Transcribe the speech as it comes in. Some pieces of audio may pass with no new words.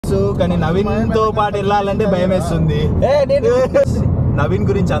తెలుసు కానీ నవీన్ తో పాటు వెళ్ళాలంటే భయం వేస్తుంది. నవీన్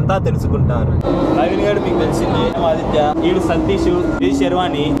గురించి అంతా తెలుసుకుంటారు. నవీన్ గారు మీకు తెలిసింది, ఆదిత్య, వీడు సతీష్, ఇది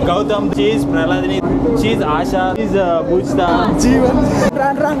శర్వాణి, గౌతమ్, చీజ్ ప్రహ్లాదిని, చీజ్ ఆశ, చీజ్ పూజిత, జీవన్.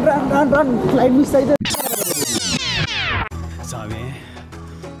 ఫ్లైట్ మిస్ అయితే సామే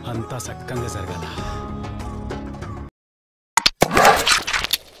అంతా సక్కంగా జరగాల.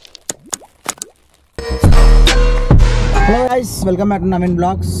 Hello guys, welcome back to Naveen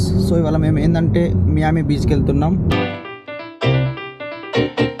blogs. So ఇవాళ మేము ఏంటంటే మియామి బీచ్కి వెళ్తున్నాం.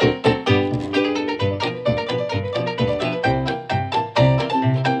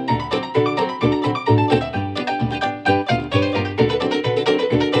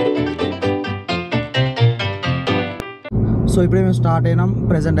 సో ఇప్పుడే మేము స్టార్ట్ అయినాం.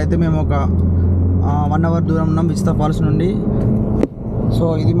 ప్రెజెంట్ అయితే మేము ఒక 1 అవర్ దూరం ఉన్నాం విచిత్ర ఫాల్స్ నుండి. సో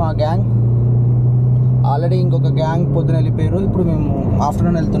ఇది మా గ్యాంగ్. ఆల్రెడీ ఇంకొక గ్యాంగ్ పొద్దున వెళ్ళిపోయారు. ఇప్పుడు మేము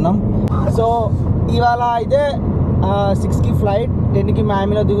ఆఫ్టర్నూన్ వెళ్తున్నాం. సో ఇవాళ అయితే 6కి ఫ్లైట్, 10కి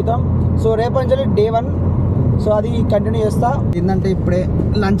మియామిలో దిగుతాం. సో రేపటి నుంచి డే 1. సో అది కంటిన్యూ చేస్తా. ఏంటంటే ఇప్పుడే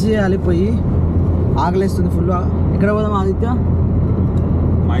లంచ్ చేయాలి, పోయి ఆకలిస్తుంది ఫుల్. ఎక్కడ పోదాం ఆదిత్య?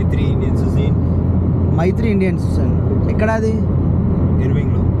 మైత్రి ఇండియన్ సుజీన్. ఎక్కడ అది?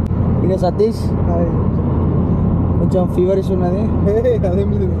 ఇర్వింగ్లో. ఇక సతీష్ కొంచెం ఫీవరిష్ ఉన్నది.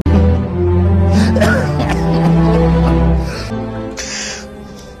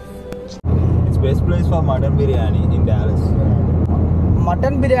 It's best place for mutton biryani in Dallas.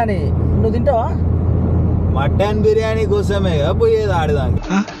 Mutton biryani నువ్వు తింటావా? మటన్ బిర్యానీ కోసమే పోయేది ఆడదానికి.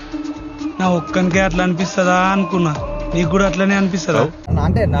 నా ఒక్కనికే అట్లా అనిపిస్తుందా అనుకున్నా, నీకు కూడా అట్లనే అనిపిస్తుందా?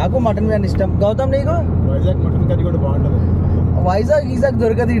 అంటే నాకు మటన్ బిర్యానీ ఇష్టం. గౌతమ్ నీకు? వైజాగ్ మటన్ కర్రీ కూడా బాగుంటుంది. వైజాగ్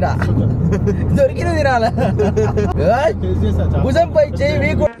దొరకదు, ఇక్కడ దొరికిన తినాల. భుజం పై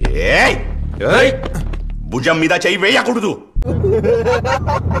చెయ్యి, భుజం మీద చెయ్యి వేయకూడదు.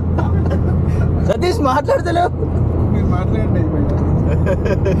 సతీష్ మాట్లాడతలేవు.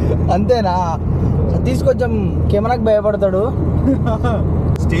 అంతేనా? సతీష్ కొంచెం కెమెరాకి భయపడతాడు.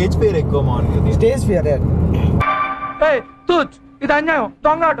 స్టేజ్ ఫియర్ ఎక్కువ. Morning stage fear. ఇది అన్యాయం.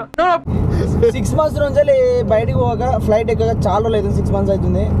 6 months నుంచి బయటికి పోగా ఫ్లైట్ ఎక్కగా చాలా రోజులు అవుతుంది. 6 months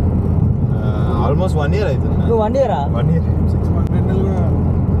అవుతుంది. ఆల్మోస్ట్ 1 year అవుతుంది. నువ్వు 1 year? 1 year. 6 months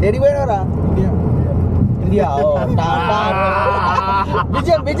ఎడికి పోయినారా? ఇండియా.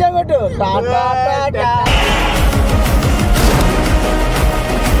 విజయం కొట్టు.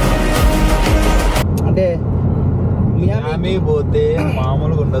 అంటే మియామి పోతే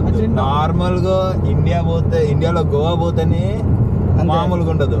మామూలుగా ఉండదు. నార్మల్ గా ఇండియాలో గోవా పోతేనే మామూలుగా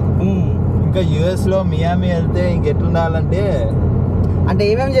ఉండదు. ఇంకా యుఎస్ లో మియామి వెళ్తే ఇంకెట్లుండాలంటే, అంటే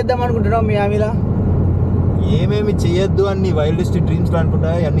ఏమేమి చేద్దాం అనుకుంటున్నావు మియామిలో? ఏమేమి చేయొద్దు అని వైల్డెస్ట్ డ్రీమ్స్ లో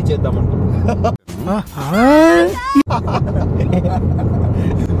అనుకుంటా, అన్ని చేద్దాం అనుకుంటున్నా.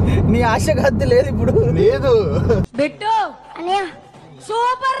 నీ ఆశ కద్దు లేదు ఇప్పుడు. లేదు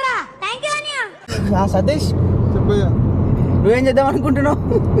సతీష్, నువ్వేం చేద్దాం అనుకుంటున్నావు?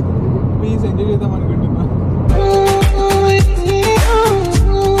 ప్లీజ్ ఎంజాయ్ చేద్దాం అనుకుంటున్నా.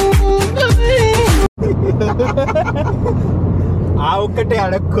 ఆ ఒక్కటే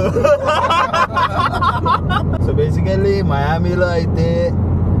అడక్కు. సో బేసికల్లీ మియామిలో అయితే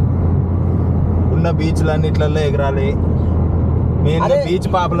ఉన్న బీచ్లన్నిట్లలో ఎగరాలి. మెయిన్ గా బీచ్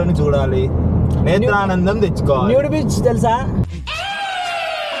పాపలను చూడాలి, నేత్రానందం తెచ్చుకోవాలి. న్యూడ్ బీచ్ తెలుసా?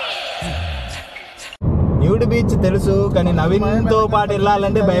 న్యూడ్ బీచ్ తెలుసు కానీ నవీన్ తో పాటు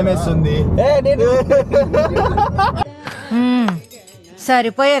వెళ్ళాలంటే భయం వేస్తుంది.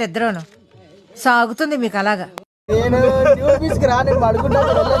 సరిపోయారు ఇద్దరును. సాగుతుంది మీకు అలాగా. నేను న్యూడ్ బీచ్ కి రా, నేను పడుకుంటా.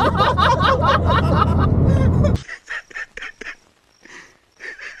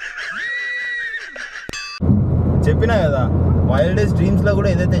 చెప్పినా కదా, వైల్డెస్ట్ డ్రీమ్స్ లో కూడా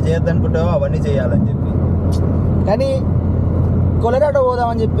ఏదైతే చేయొద్దనుకుంటావో అవన్నీ చేయాలని చెప్పి. కానీ కొలరాడో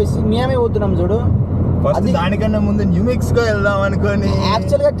పోదామని చెప్పేసి మేమే పోతున్నాం చూడు. ఫస్ట్ దానికన్నా ముందు న్యూ మెక్సికో వెళ్దాం అనుకోని.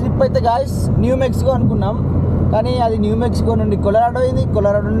 యాక్చువల్ గా ట్రిప్ అయితే గాయ్స్ న్యూ మెక్సికో అనుకున్నాం, కానీ అది న్యూ మెక్సికో నుండి కొలరాడో అయింది,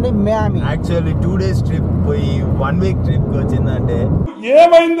 కొలరాడో నుండి మియామి. యాక్చువల్లీ 2 days ట్రిప్ పోయి 1 week ట్రిప్ వచ్చిందంటే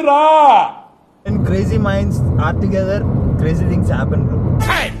ఏమైందిరా? And crazy minds are together, crazy things happen bro.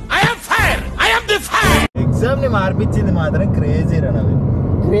 Exam ని మార్పించింది మాత్రం క్రేజీ రా నవీన్.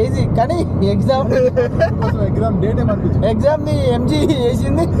 క్రేజీ కానీ ఎగ్జామ్ డేట్ ఏమనిపించింది? ఎగ్జామ్ ని ఎంజీ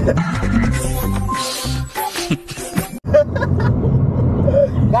చేసింది.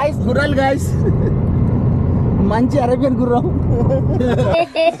 గాయ్స్ గుర్రాలు గాయ్స్, మంచి అరేబియన్ గుర్రం.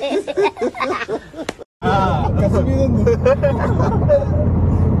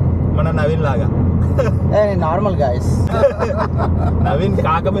 మన నవీన్ లాగా. Normal guys. నవీన్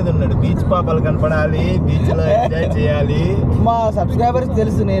కాక మీద ఉన్నాడు. బీచ్ పాపలు కనపడాలి, బీచ్ లో ఎంజాయ్ చేయాలి. మా సబ్స్క్రైబర్స్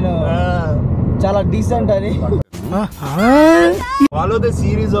తెలుసు నేను చాలా డీసెంట్ అని. Follow the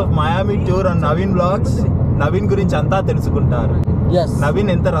series of Miami tour and Naveen blogs. Naveen గురించి అంతా తెలుసుకుంటారు.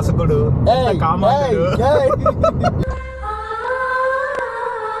 నవీన్ ఎంత రసకుడు, కామాడు.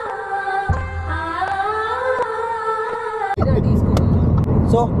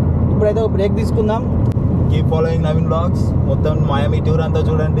 సో ఇప్పుడైతే ఒక బ్రేక్ తీసుకుందాం. Keep following Naveen blogs. మొత్తం మయామి టూర్ అంతా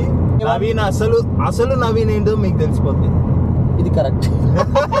చూడండి. నవీన్ అసలు నవీన్ ఏంటో మీకు తెలిసిపోద్ది. ఇది కరెక్ట్.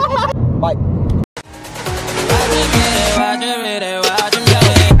 బాయ్.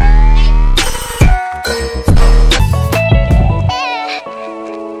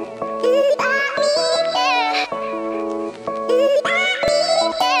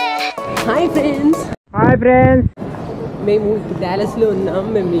 Hi friends. మేము ఇప్పుడు డాలస్లో ఉన్నాం.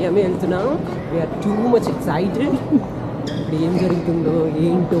 మేము మియామి వెళ్తున్నాం. We are too much excited. ఇప్పుడు ఏం జరుగుతుందో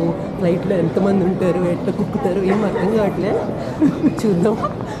ఏంటో, ఫ్లైట్లో ఎంతమంది ఉంటారు, ఎట్లా కుక్కుతారు, ఏం అర్థం కావట్లే. చూద్దాం.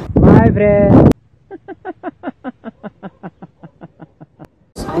 Hi friends.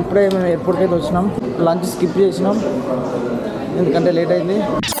 ఇప్పుడే మేము ఎయిర్పోర్ట్కి అయితే వచ్చినాం. లంచ్ స్కిప్ చేసినాం ఎందుకంటే లేట్ అయింది.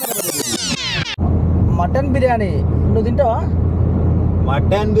 మటన్ బిర్యానీ నువ్వు తింటావా?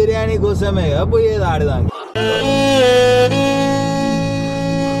 మటన్ బిర్యానీ కోసమే పోయేది ఆడదానికి.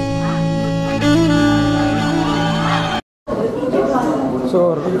 సో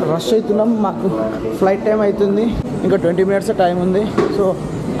రష్ అవుతున్నాం. మాకు ఫ్లైట్ టైం అవుతుంది. ఇంకా 20 minutes టైం ఉంది. సో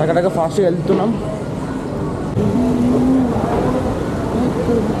అక్కడక్కడ ఫాస్ట్గా వెళ్తున్నాం.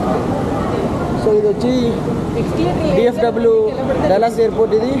 సో ఇది వచ్చి DFW డల్లాస్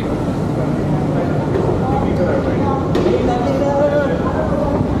ఎయిర్పోర్ట్. ఇది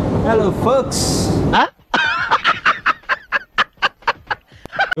హలో ఫోక్స్.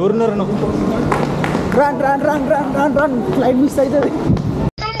 ఎవరున్నారు నువ్వు? రన్ ఫ్లైట్ మిస్ అవుతుంది.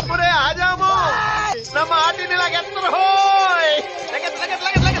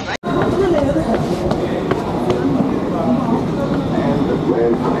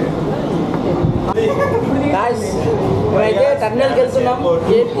 అయితే టర్మినల్కి వెళ్తున్నాం.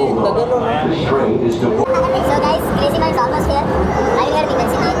 గేట్కి దగ్గరలో ఉన్నాం. So guys, Crazy Man is almost here. I'm here with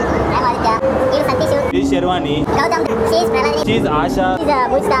Sydney. I'm Aditya. He is Santishu. She is Sherwani. Gautam. She is Pranali. She is Asha. She is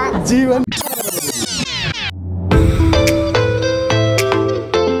Mujta. Jeevan.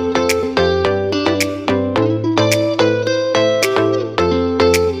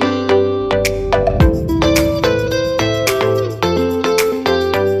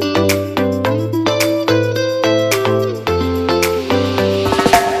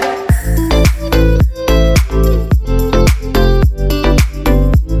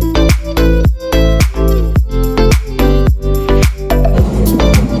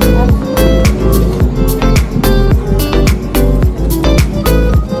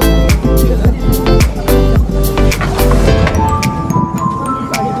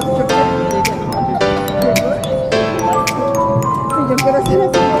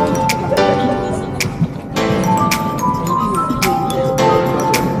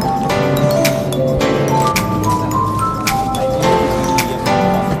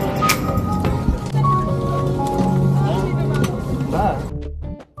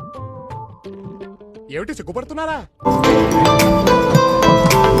 ఏమిటి సిగ్గుపడుతున్నారా?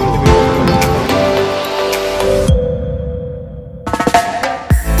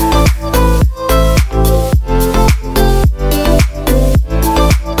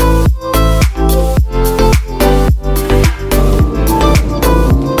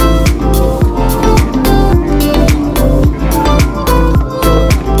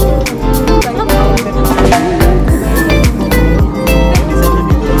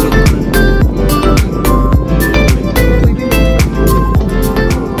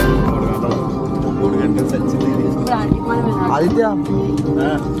 Aditya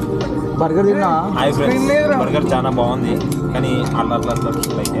burger తిన్నా. Burger చాలా బాగుంది కానీ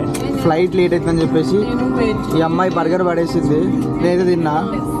flight late అవుతుందని చెప్పేసి ఈ అమ్మాయి burger పడేసింది. నేనైతే తిన్నా,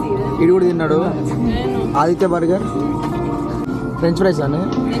 ఇడు కూడా తిన్నాడు. ఆదిత్య బర్గర్ ఫ్రెంచ్ ఫ్రైస్ అని.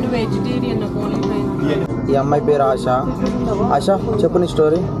 ఈ అమ్మాయి పేరు ఆశ. ఆశ చెప్పు నీ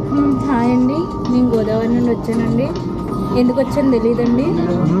స్టోరీ. హాయ్ అండి, నేను గోదావరి నుండి వచ్చానండి. ఎందుకు వచ్చాను తెలియదండి,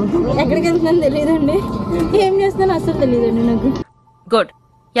 ఎక్కడికి వెళ్తున్నాను తెలియదండి, ఏం చేస్తాను అసలు తెలియదండి నాకు. గుడ్,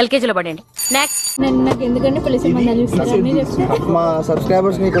 ఎల్కేజీలో పడండి. నెక్స్ట్ నాకు ఎందుకంటే పోలీసు మందాలు చూస్తారని చెప్తే మా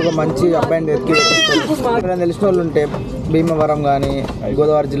సబ్స్క్రైబర్స్ నీకు ఒక మంచి అబ్బాయిని ఎత్తికి తెలిసిన వాళ్ళు ఉంటే భీమవరం కానీ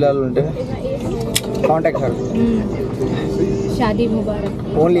గోదావరి జిల్లాలో ఉంటే contact sir. Shaadi Mubarak.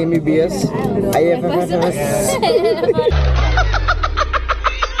 Only MBBS IFFS.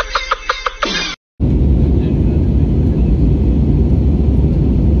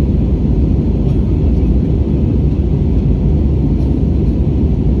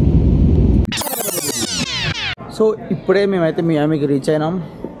 So ఇప్పుడే మేమైతే మియామికి రీచ్ అయినాం.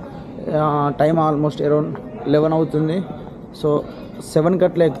 టైం ఆల్మోస్ట్ అరౌండ్ 11 అవుతుంది. సో 7కి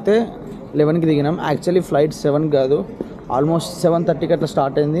అట్లా ఎక్కితే 11కి దిగినాం. యాక్చువల్లీ ఫ్లైట్ 7 కాదు, ఆల్మోస్ట్ 7:30కి అట్లా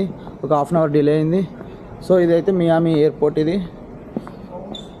స్టార్ట్ అయింది. ఒక హాఫ్ అన్ అవర్ డిలే అయింది. సో ఇదైతే మియామి ఎయిర్పోర్ట్. ఇది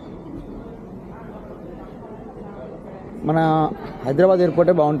మన హైదరాబాద్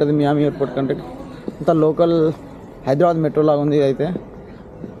ఎయిర్పోర్టే బాగుంటుంది మియామి ఎయిర్పోర్ట్ కంటే. అంత లోకల్ హైదరాబాద్ మెట్రో లాగా ఉంది ఇదైతే.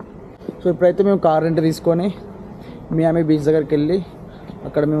 సో ఇప్పుడైతే మేము కార్ రెంట్ తీసుకొని మియామి బీచ్ దగ్గరికి వెళ్ళి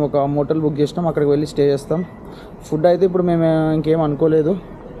అక్కడ మేము ఒక మోటల్ బుక్ చేసినాం. అక్కడికి వెళ్ళి స్టే చేస్తాం. ఫుడ్ అయితే ఇప్పుడు మేము ఇంకేం అనుకోలేదు.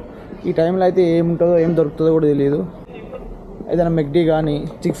 ఈ టైంలో అయితే ఏముంటుందో ఏం దొరుకుతుందో కూడా తెలియదు. ఏదైనా మెక్డీ కానీ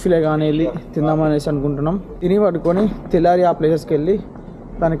చిక్-ఫిల్-ఏ కానీ వెళ్ళి తిందామనేసి అనుకుంటున్నాం. తిని పట్టుకొని తెల్లారి ఆ ప్లేసెస్కి వెళ్ళి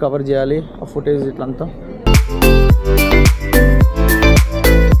దాన్ని కవర్ చేయాలి, ఆ ఫుటేజ్ ఇట్లంతా.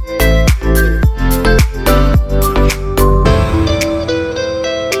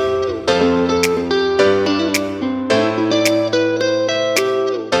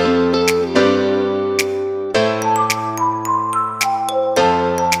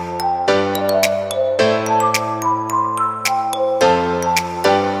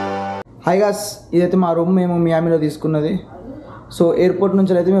 హాయ్ గాస్, ఇదైతే మా రూమ్. మేము మియామిలో తీసుకున్నది. సో ఎయిర్పోర్ట్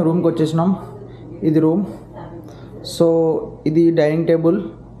నుంచి అయితే మేము రూమ్కి వచ్చేసినాం. ఇది రూమ్. సో ఇది డైనింగ్ టేబుల్,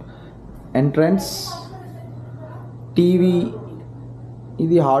 ఎంట్రన్స్, టీవీ,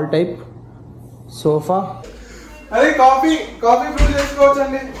 ఇది హాల్ టైప్, సోఫా. అదే కాఫీ బ్రూ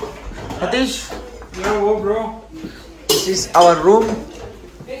చేసుకోవచ్చండి. Satish, bro this is our room.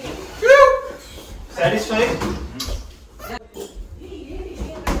 Satisfied?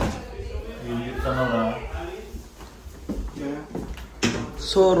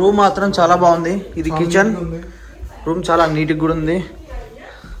 So room మాత్రం చాలా బాగుంది. ఇది కిచెన్. రూమ్ చాలా నీట్గా కూడా ఉంది.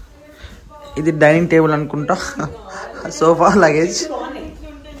 ఇది డైనింగ్ టేబుల్ అనుకుంటా, సోఫా, లగేజ్.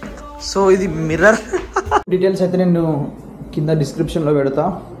 సో ఇది మిర్రర్. డీటెయిల్స్ అయితే నేను కింద డిస్క్రిప్షన్లో పెడతా.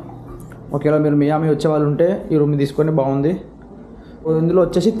 ఒకవేళ మీరు మియామి వచ్చే వాళ్ళు ఉంటే ఈ రూమ్ తీసుకొని బాగుంది. ఇందులో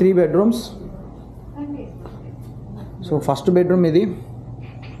వచ్చేసి 3 బెడ్రూమ్స్. సో ఫస్ట్ బెడ్రూమ్ ఇది.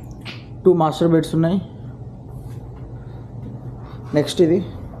 2 మాస్టర్ బెడ్స్ ఉన్నాయి. నెక్స్ట్ ఇది.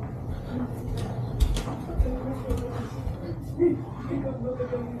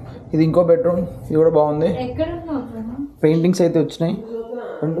 ఇది ఇంకో బెడ్రూమ్. ఇది కూడా బాగుంది. పెయింటింగ్స్ అయితే వచ్చినాయి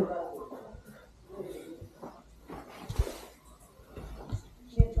 2.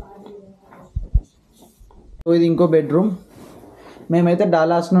 సో ఇది ఇంకో బెడ్రూమ్. మేమైతే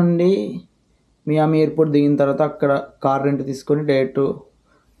డాలాస్ నుండి మియామి ఎయిర్పోర్ట్ దిగిన తర్వాత అక్కడ కార్ రెంట్ తీసుకొని డైరెక్ట్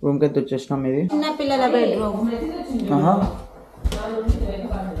రూమ్కి అయితే వచ్చేసినాం. ఇది పిల్లల బెడ్రూమ్.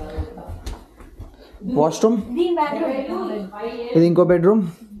 వాష్రూమ్. ఇది ఇంకో బెడ్రూమ్.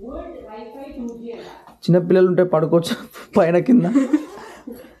 చిన్నపిల్లలు ఉంటే పడుకోవచ్చు పైన కింద.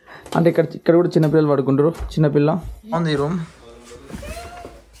 అంటే ఇక్కడ కూడా చిన్నపిల్లలు పడుకుంటారు. చిన్నపిల్ల ఉంది రూమ్.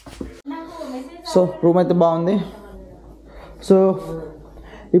 సో రూమ్ అయితే బాగుంది. సో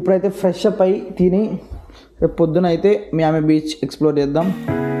ఇప్పుడైతే ఫ్రెష్ అప్ అయి తిని రేపు పొద్దున అయితే మియామి బీచ్ ఎక్స్ప్లోర్ చేద్దాం.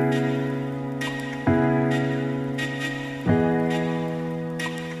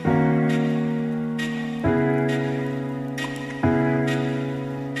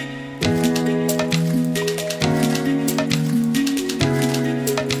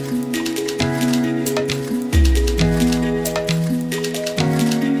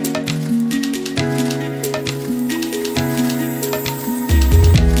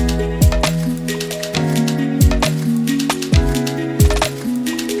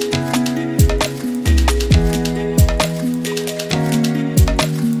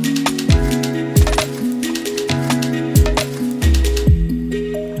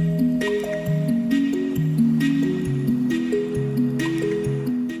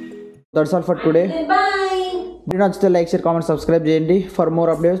 That's all for today. Bye. If you nachite like, share, comment, subscribe చేయండి. For more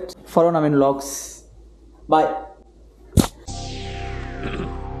updates, follow Navin Vlogs. Bye.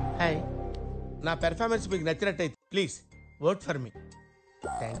 Hi, నా పెర్ఫార్మెన్స్ మీకు నచ్చినట్టయితే please vote for me.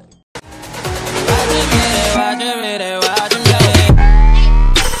 Thank you.